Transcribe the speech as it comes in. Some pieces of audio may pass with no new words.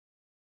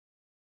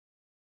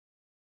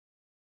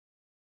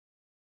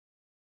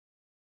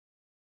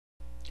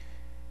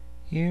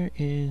Here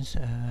is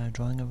a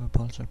drawing of a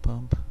pulsar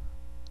pump.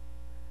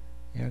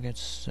 Air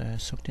gets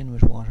sucked in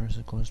with water as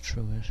it goes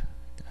through it,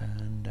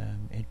 and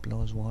it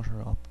blows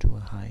water up to a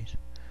height,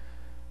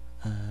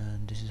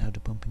 and this is how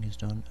the pumping is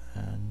done,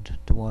 and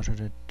the water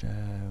that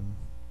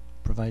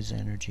provides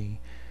energy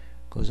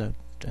goes out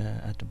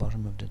at the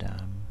bottom of the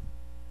dam.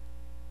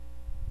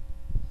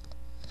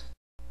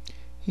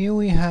 Here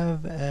we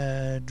have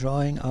a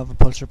drawing of a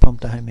pulsar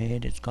pump that I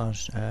made. It's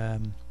got a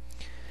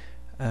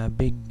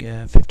big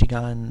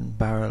 50-gallon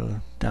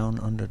barrel down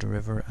under the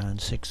river and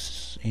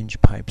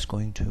 6-inch pipes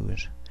going to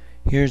it.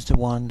 Here's the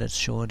one that's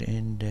showed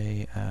in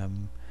the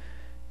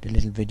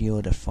little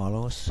video that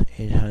follows.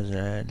 It has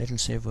a little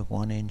sieve with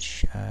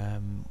 1-inch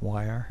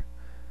wire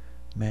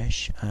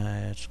mesh.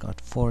 It's got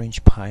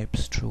 4-inch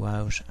pipes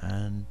throughout,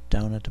 and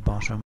down at the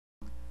bottom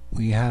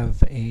we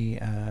have a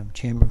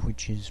chamber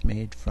which is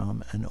made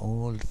from an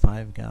old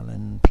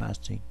 5-gallon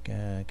plastic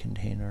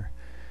container.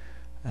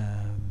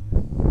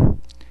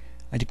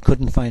 I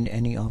couldn't find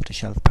any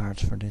off-the-shelf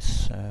parts for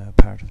this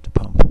part of the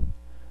pump,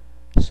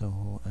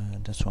 so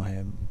that's why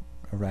I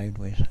arrived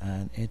with,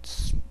 and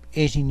it's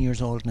 18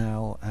 years old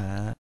now,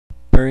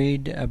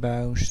 buried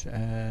about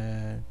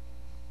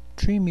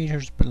 3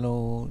 meters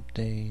below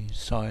the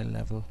soil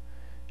level,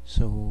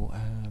 so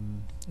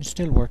it's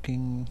still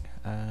working,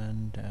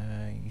 and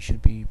you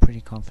should be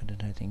pretty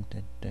confident, I think,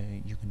 that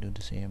you can do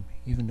the same,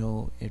 even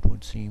though it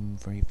would seem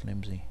very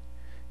flimsy.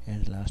 It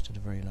has lasted a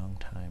very long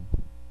time.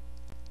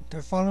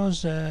 There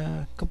follows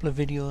a couple of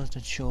videos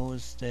that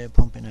shows the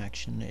pump in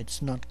action.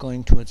 It's not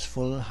going to its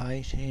full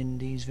height in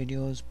these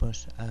videos,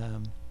 but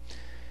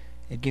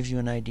it gives you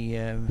an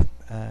idea.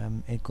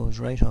 It goes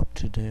right up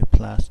to the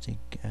plastic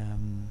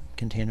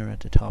container at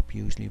the top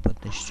usually,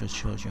 but this just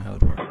shows you how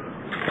it works.